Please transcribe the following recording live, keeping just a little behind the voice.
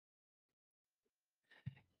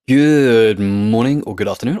Good morning, or good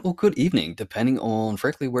afternoon, or good evening, depending on,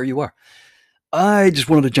 frankly, where you are. I just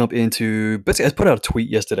wanted to jump into basically, I put out a tweet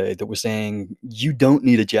yesterday that was saying you don't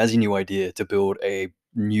need a jazzy new idea to build a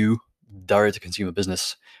new direct to consumer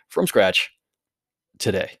business from scratch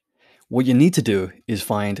today. What you need to do is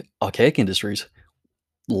find archaic industries,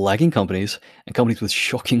 lagging companies, and companies with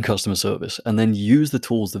shocking customer service, and then use the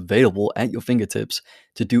tools available at your fingertips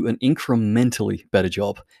to do an incrementally better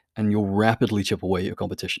job, and you'll rapidly chip away at your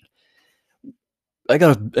competition. I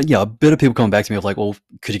got a bit of people coming back to me of like, well,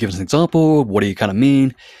 could you give us an example? What do you kind of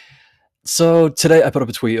mean? So today I put up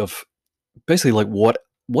a tweet of basically like what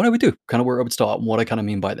I would do, kind of where I would start, what I kind of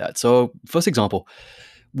mean by that. So first example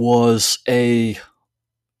was a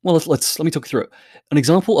well, let me talk you through it. An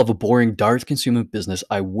example of a boring direct consumer business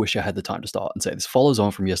I wish I had the time to start and say this follows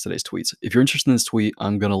on from yesterday's tweets. If you're interested in this tweet,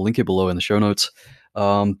 I'm gonna link it below in the show notes.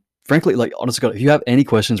 Frankly, like honestly, God, if you have any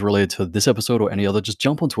questions related to this episode or any other, just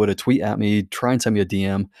jump on Twitter, tweet at me, try and send me a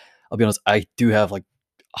DM. I'll be honest, I do have like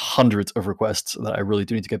hundreds of requests that I really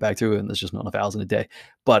do need to get back to, and there's just not enough hours in a day.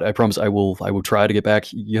 But I promise I will try to get back.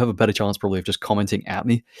 You have a better chance probably of just commenting at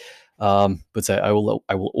me. But say I will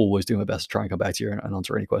always do my best to try and come back to you and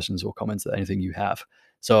answer any questions or comments that anything you have.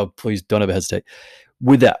 So please don't ever hesitate.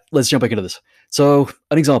 With that, let's jump back into this. So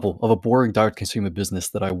an example of a boring direct consumer business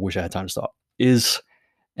that I wish I had time to start is,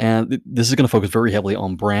 and this is going to focus very heavily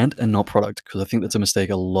on brand and not product, because I think that's a mistake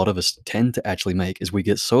a lot of us tend to actually make, is we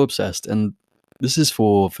get so obsessed. And this is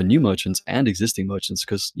for new merchants and existing merchants,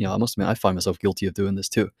 because I must admit I find myself guilty of doing this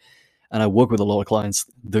too. And I work with a lot of clients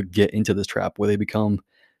that get into this trap where they become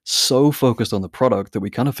so focused on the product that we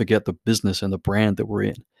kind of forget the business and the brand that we're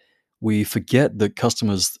in. We forget that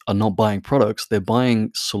customers are not buying products, they're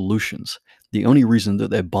buying solutions. The only reason that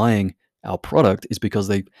they're buying our product is because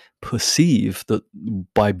they perceive that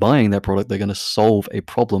by buying that product, they're going to solve a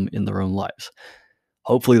problem in their own lives.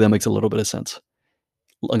 Hopefully, that makes a little bit of sense.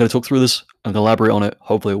 I'm going to talk through this, I'm going to elaborate on it.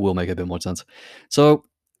 Hopefully, it will make a bit more sense. So,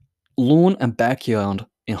 lawn and backyard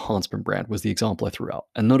enhancement brand was the example I threw out.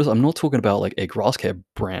 And notice I'm not talking about like a grass care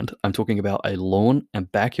brand, I'm talking about a lawn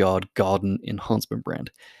and backyard garden enhancement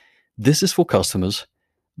brand. This is for customers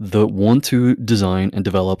that want to design and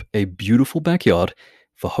develop a beautiful backyard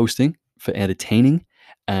for hosting, for entertaining,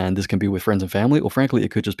 and this can be with friends and family, or frankly,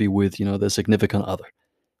 it could just be with, their significant other.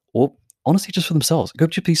 Or honestly, just for themselves. It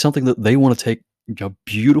could just be something that they want to take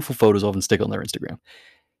beautiful photos of and stick on their Instagram.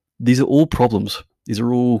 These are all problems. These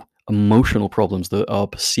are all emotional problems that our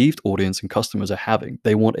perceived audience and customers are having.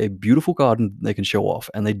 They want a beautiful garden they can show off,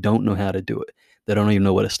 and they don't know how to do it. They don't even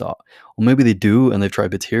know where to start. Or maybe they do, and they've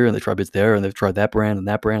tried bits here, and they've tried bits there, and they've tried that brand and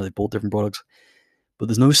that brand, and they've bought different products. But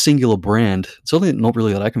there's no singular brand, certainly not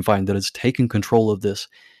really that I can find, that has taken control of this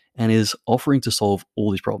and is offering to solve all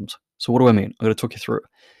these problems. So what do I mean? I'm going to talk you through it.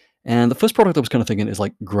 And the first product I was kind of thinking is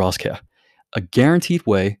like grass care, a guaranteed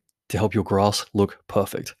way to help your grass look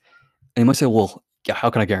perfect. And you might say, well, yeah, how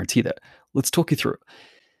can I guarantee that? Let's talk you through it.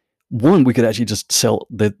 One, we could actually just sell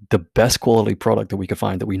the best quality product that we could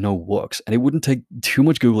find that we know works. And it wouldn't take too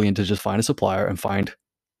much Googling to just find a supplier and find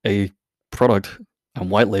a product and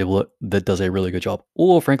white label it that does a really good job.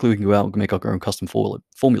 Or frankly, we can go out and make our own custom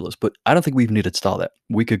formulas. But I don't think we even need to start that.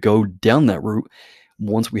 We could go down that route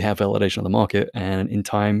once we have validation of the market. And in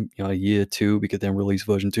time, a year, two, we could then release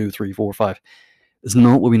version 2, 3, 4, 5. It's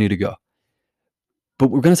not where we need to go. But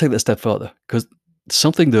we're going to take that step further, because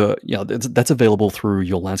something that's available through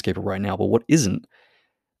your landscaper right now, but what isn't,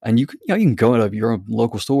 and you can go into your own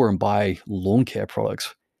local store and buy lawn care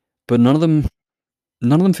products, but none of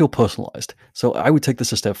them feel personalized. So I would take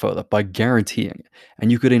this a step further by guaranteeing it.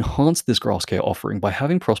 And you could enhance this grass care offering by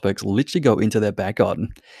having prospects literally go into their back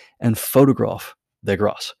garden and photograph their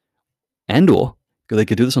grass. And/or they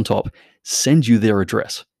could do this on top, send you their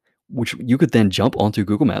address, which you could then jump onto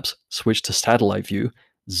Google Maps, switch to satellite view,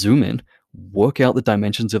 zoom in, work out the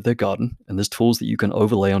dimensions of their garden, and there's tools that you can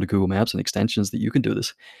overlay onto Google Maps and extensions that you can do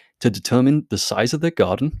this to determine the size of their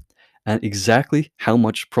garden and exactly how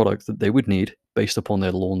much product that they would need based upon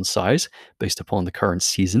their lawn size, based upon the current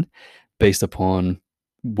season, based upon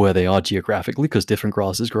where they are geographically, because different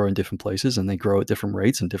grasses grow in different places and they grow at different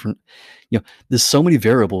rates and different, there's so many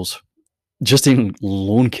variables just in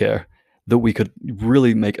lawn care that we could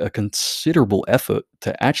really make a considerable effort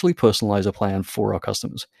to actually personalize a plan for our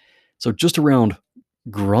customers. So just around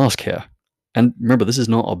grass care, and remember, this is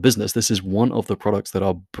not our business. This is one of the products that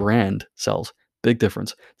our brand sells. Big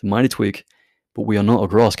difference. It's a minor tweak, but we are not a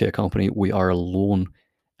grass care company. We are a lawn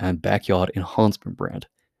and backyard enhancement brand.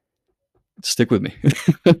 Stick with me.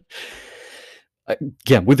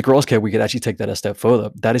 Again, with the grass care, we could actually take that a step further.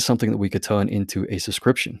 That is something that we could turn into a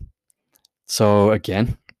subscription. So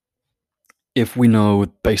again, If we know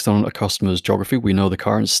based on a customer's geography, we know the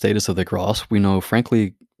current status of their grass, we know,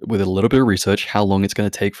 frankly, with a little bit of research, how long it's going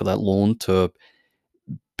to take for that lawn to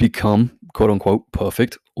become quote unquote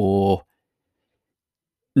perfect or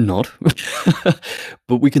not.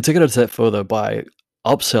 But we can take it a step further by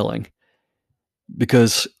upselling,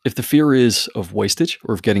 because if the fear is of wastage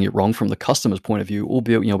or of getting it wrong from the customer's point of view,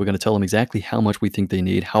 albeit, we're going to tell them exactly how much we think they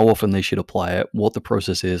need, how often they should apply it, what the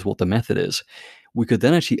process is, what the method is, we could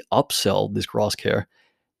then actually upsell this grass care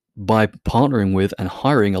by partnering with and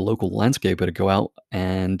hiring a local landscaper to go out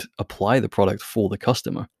and apply the product for the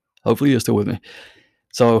customer. Hopefully you're still with me.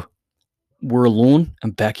 So we're a lawn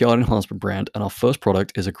and backyard enhancement brand, and our first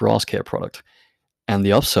product is a grass care product. And the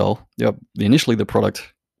upsell, initially the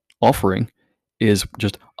product offering is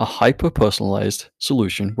just a hyper personalized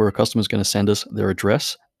solution where a customer is going to send us their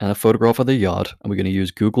address and a photograph of their yard, and we're going to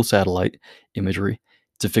use Google satellite imagery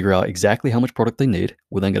to figure out exactly how much product they need.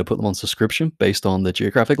 We're then going to put them on subscription based on the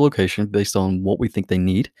geographic location, based on what we think they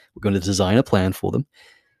need. We're going to design a plan for them.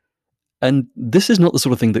 And this is not the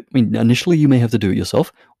sort of thing that, initially you may have to do it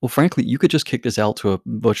yourself, or frankly, you could just kick this out to a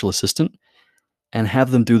virtual assistant and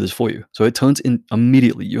have them do this for you. So it turns in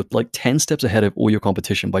immediately. You're like 10 steps ahead of all your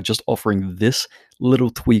competition by just offering this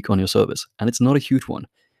little tweak on your service. And it's not a huge one.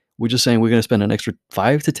 We're just saying we're going to spend an extra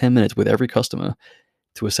 5 to 10 minutes with every customer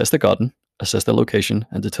to assess their garden, assess their location,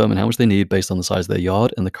 and determine how much they need based on the size of their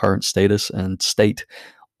yard and the current status and state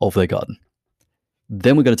of their garden.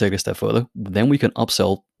 Then we're going to take it a step further. Then we can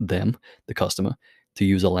upsell them, the customer, to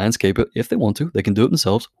use a landscaper if they want to. They can do it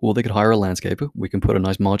themselves, or they could hire a landscaper. We can put a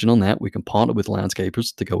nice margin on that. We can partner with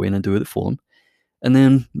landscapers to go in and do it for them. And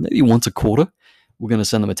then maybe once a quarter, we're going to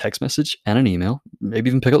send them a text message and an email, maybe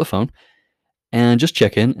even pick up the phone, and just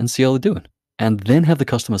check in and see how they're doing. And then have the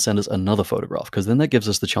customer send us another photograph, because then that gives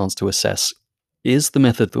us the chance to assess, is the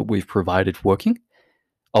method that we've provided working?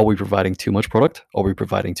 Are we providing too much product? Are we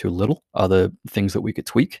providing too little? Are there things that we could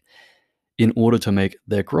tweak in order to make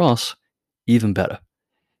their grass even better?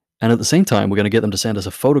 And at the same time, we're going to get them to send us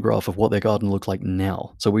a photograph of what their garden looked like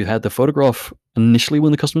now. So we had the photograph initially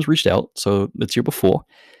when the customers reached out, so that's year before.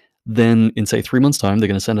 Then in, say, 3 months' time, they're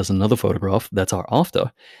going to send us another photograph. That's our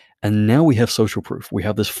after. And now we have social proof. We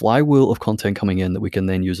have this flywheel of content coming in that we can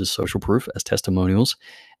then use as social proof, as testimonials,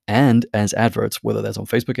 and as adverts, whether that's on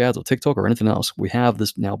Facebook ads or TikTok or anything else. We have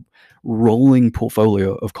this now rolling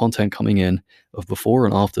portfolio of content coming in of before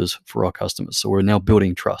and afters for our customers. So we're now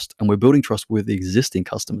building trust, and we're building trust with the existing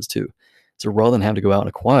customers too. So rather than having to go out and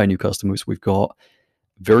acquire new customers, we've got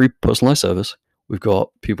very personalized service. We've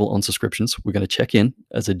got people on subscriptions. We're going to check in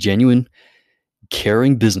as a genuine,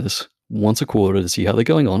 caring business once a quarter to see how they're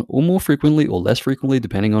going on, or more frequently or less frequently,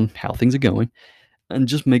 depending on how things are going, and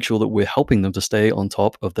just make sure that we're helping them to stay on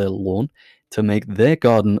top of their lawn to make their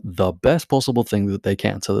garden the best possible thing that they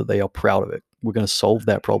can, so that they are proud of it. We're going to solve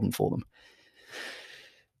that problem for them.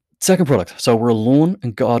 Second product. So we're a lawn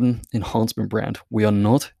and garden enhancement brand. We are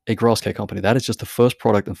not a grass care company. That is just the first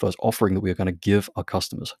product and first offering that we are going to give our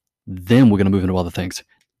customers. Then we're going to move into other things.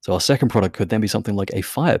 So our second product could then be something like a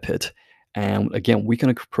fire pit. And again, we can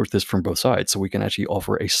approach this from both sides. So we can actually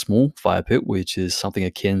offer a small fire pit, which is something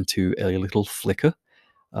akin to a little flicker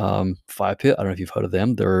fire pit. I don't know if you've heard of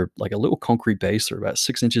them. They're like a little concrete base. They're about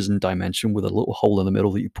 6 inches in dimension with a little hole in the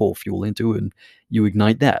middle that you pour fuel into and you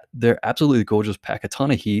ignite that. They're absolutely gorgeous, pack a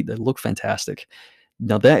ton of heat. They look fantastic.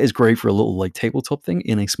 Now that is great for a little like tabletop thing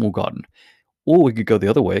in a small garden. Or we could go the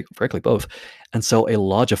other way, frankly, both, and sell a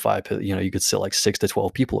larger fire pit. You could sell like 6 to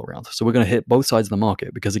 12 people around. So we're going to hit both sides of the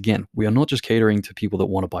market, because again, we are not just catering to people that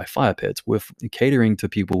want to buy fire pits. We're catering to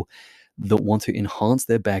people that want to enhance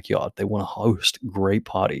their backyard. They want to host great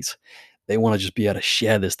parties. They want to just be able to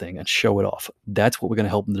share this thing and show it off. That's what we're going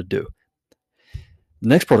to help them to do. The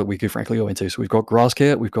next product we could frankly go into, so we've got grass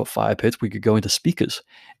care, we've got fire pits, we could go into speakers.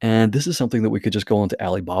 And this is something that we could just go onto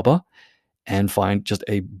Alibaba and find just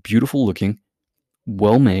a beautiful looking,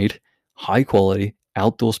 well-made, high quality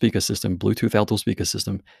outdoor speaker system, Bluetooth outdoor speaker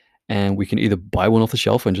system. And we can either buy one off the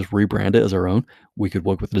shelf and just rebrand it as our own. We could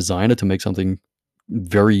work with a designer to make something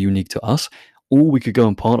very unique to us, or we could go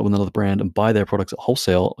and partner with another brand and buy their products at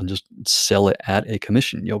wholesale and just sell it at a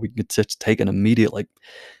commission. We could just take an immediate like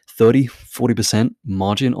 30-40%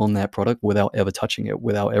 margin on that product without ever touching it,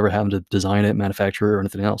 without ever having to design it, manufacture it, or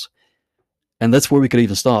anything else. And that's where we could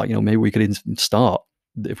even start. Maybe we could even start,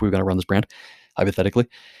 if we were going to run this brand, hypothetically,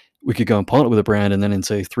 we could go and partner with a brand, and then in,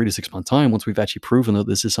 say, 3 to 6 months' time, once we've actually proven that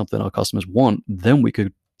this is something our customers want, then we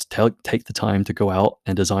could take the time to go out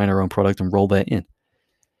and design our own product and roll that in.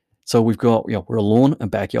 So we've got, we're a lawn and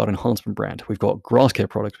backyard enhancement brand. We've got grass care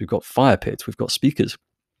products. We've got fire pits. We've got speakers.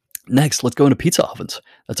 Next, let's go into pizza ovens.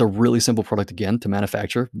 That's a really simple product again to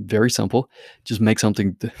manufacture. Very simple. Just make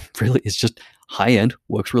something that really is just high end,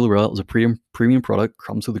 works really well. It was a premium product,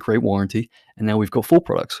 comes with a great warranty, and now we've got full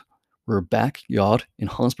products. We're a backyard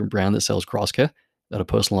enhancement brand that sells grass care at a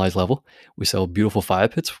personalized level. We sell beautiful fire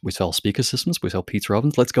pits. We sell speaker systems. We sell pizza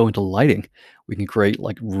ovens. Let's go into lighting. We can create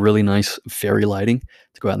like really nice fairy lighting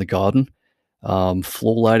to go out in the garden,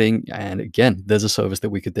 floor lighting. And again, there's a service that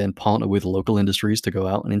we could then partner with local industries to go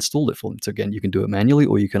out and install it for them. So again, you can do it manually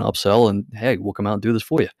or you can upsell and hey, we'll come out and do this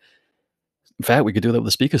for you. In fact, we could do that with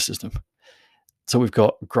a speaker system. So we've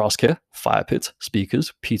got grass care, fire pits,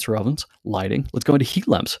 speakers, pizza ovens, lighting. Let's go into heat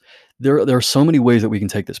lamps. There are so many ways that we can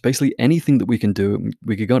take this. Basically, anything that we can do,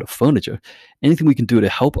 we could go into furniture, anything we can do to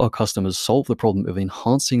help our customers solve the problem of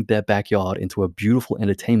enhancing their backyard into a beautiful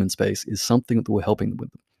entertainment space is something that we're helping them with.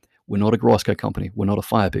 We're not a grass care company. We're not a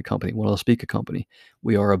fire pit company. We're not a speaker company.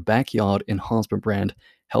 We are a backyard enhancement brand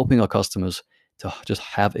helping our customers to just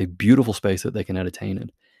have a beautiful space that they can entertain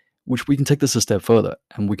in, which we can take this a step further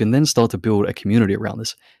and we can then start to build a community around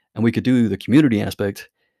this. And we could do the community aspect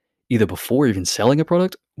either before even selling a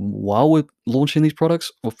product, while we're launching these products,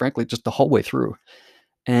 or frankly, just the whole way through.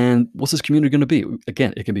 And what's this community going to be?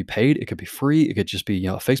 Again, it can be paid, it could be free, it could just be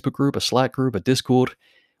a Facebook group, a Slack group, a Discord,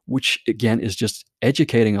 which again is just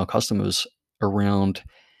educating our customers around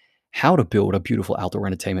how to build a beautiful outdoor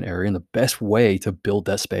entertainment area and the best way to build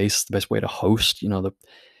that space, the best way to host, the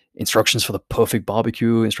instructions for the perfect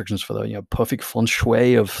barbecue, instructions for the perfect feng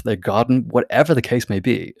shui of their garden, whatever the case may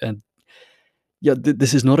be. And yeah,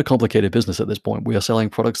 this is not a complicated business at this point. We are selling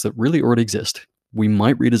products that really already exist. We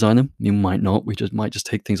might redesign them, you might not. We just might just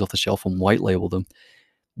take things off the shelf and white label them.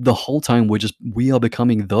 The whole time we are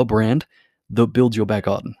becoming the brand that builds your back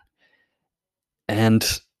garden. And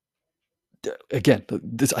again,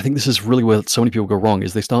 I think this is really where so many people go wrong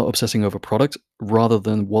is they start obsessing over product rather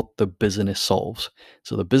than what the business solves.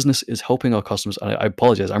 So the business is helping our customers. I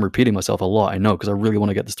apologize, I'm repeating myself a lot. I know because I really want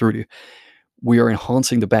to get this through to you. We are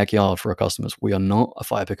enhancing the backyard for our customers. We are not a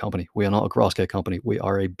fire pit company. We are not a grass care company. We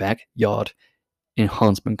are a backyard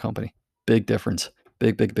enhancement company. Big difference.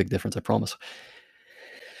 Big difference. I promise.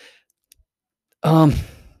 So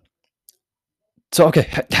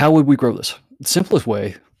okay, how would we grow this? The simplest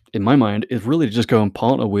way, in my mind, is really to just go and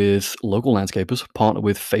partner with local landscapers, partner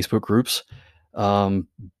with Facebook groups, um,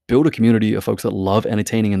 build a community of folks that love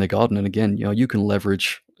entertaining in their garden. And again, you can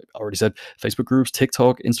leverage, I already said, Facebook groups,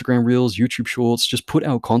 TikTok, Instagram Reels, YouTube Shorts. Just put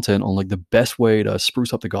out content on like the best way to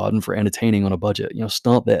spruce up the garden for entertaining on a budget.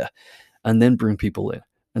 Start there, and then bring people in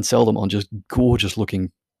and sell them on just gorgeous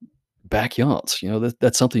looking backyards.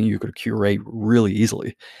 That's something you could curate really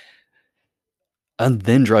easily and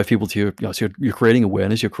then drive people to you. So you're creating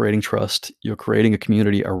awareness, you're creating trust, you're creating a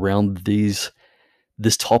community around this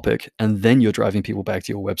topic, and then you're driving people back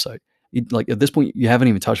to your website. Like at this point, you haven't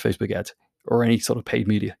even touched Facebook ads or any sort of paid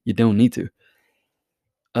media. You don't need to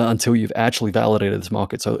until you've actually validated this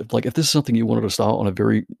market. So if this is something you wanted to start on a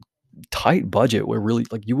very tight budget where really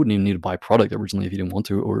like you wouldn't even need to buy product originally if you didn't want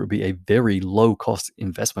to, or it would be a very low cost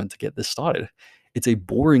investment to get this started. It's a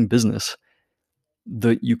boring business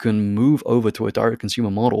that you can move over to a direct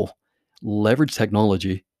consumer model, leverage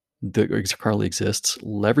technology that currently exists,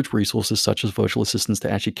 leverage resources such as virtual assistants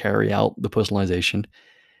to actually carry out the personalization,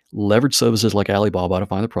 leverage services like Alibaba to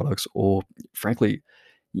find the products, or frankly,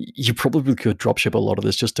 you probably could dropship a lot of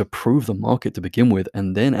this just to prove the market to begin with,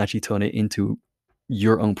 and then actually turn it into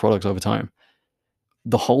your own products over time.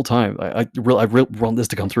 The whole time, I really want this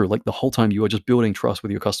to come through. Like the whole time, you are just building trust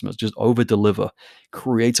with your customers. Just over deliver,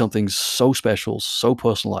 create something so special, so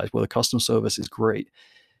personalized, where the customer service is great,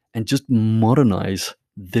 and just modernize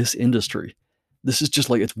this industry. This is just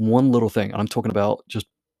like it's one little thing. I'm talking about just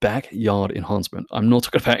backyard enhancement. I'm not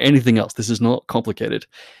talking about anything else. This is not complicated.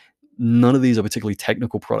 None of these are particularly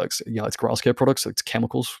technical products. It's grass care products. It's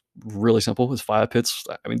chemicals. Really simple. It's fire pits.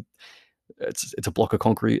 I mean, it's a block of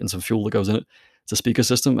concrete and some fuel that goes in it. It's a speaker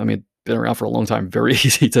system. I mean, been around for a long time. Very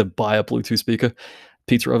easy to buy a Bluetooth speaker.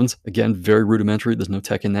 Pizza ovens, again, very rudimentary. There's no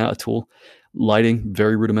tech in that at all. Lighting,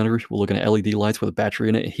 very rudimentary. We're looking at LED lights with a battery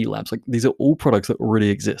in it and heat lamps. Like these are all products that already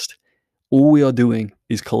exist. All we are doing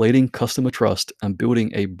is collating customer trust and building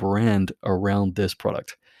a brand around this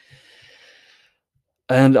product.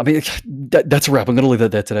 And I mean, that's a wrap. I'm going to leave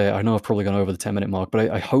that there today. I know I've probably gone over the 10-minute mark,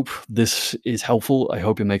 but I hope this is helpful. I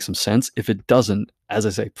hope it makes some sense. If it doesn't, as I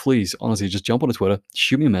say, please, honestly, just jump onto Twitter,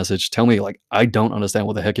 shoot me a message, tell me, like, I don't understand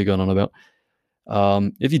what the heck you're going on about.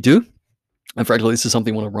 If you do, and frankly, this is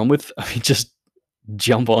something you want to run with, I mean, just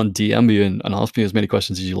jump on, DM me, and ask me as many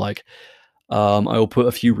questions as you like. I will put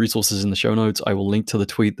a few resources in the show notes. I will link to the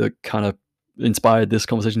tweet that kind of inspired this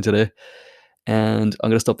conversation today. And I'm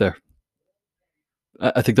going to stop there.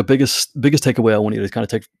 I think the biggest takeaway I want you to kind of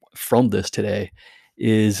take from this today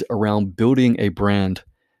is around building a brand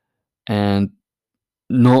and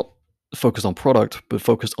not focused on product, but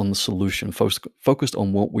focused on the solution, focused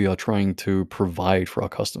on what we are trying to provide for our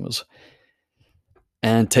customers.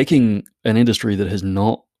 And taking an industry that has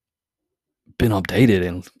not been updated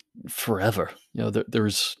in forever.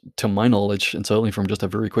 There's, to my knowledge, and certainly from just a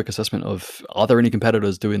very quick assessment of, are there any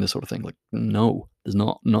competitors doing this sort of thing? Like, no, there's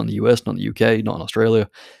not. Not in the US, not in the UK, not in Australia.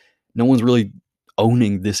 No one's really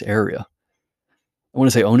owning this area. I want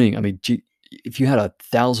to say owning. I mean, gee, if you had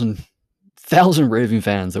 1,000 raving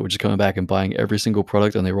fans that were just coming back and buying every single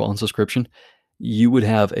product and they were on subscription, you would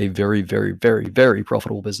have a very, very, very, very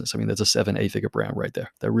profitable business. I mean, that's a 7-8 figure brand right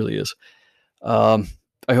there. That really is. Um,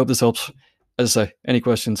 I hope this helps. As I say, any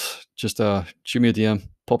questions, just shoot me a DM,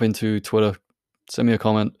 pop into Twitter, send me a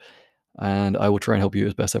comment, and I will try and help you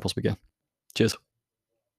as best I possibly can. Cheers.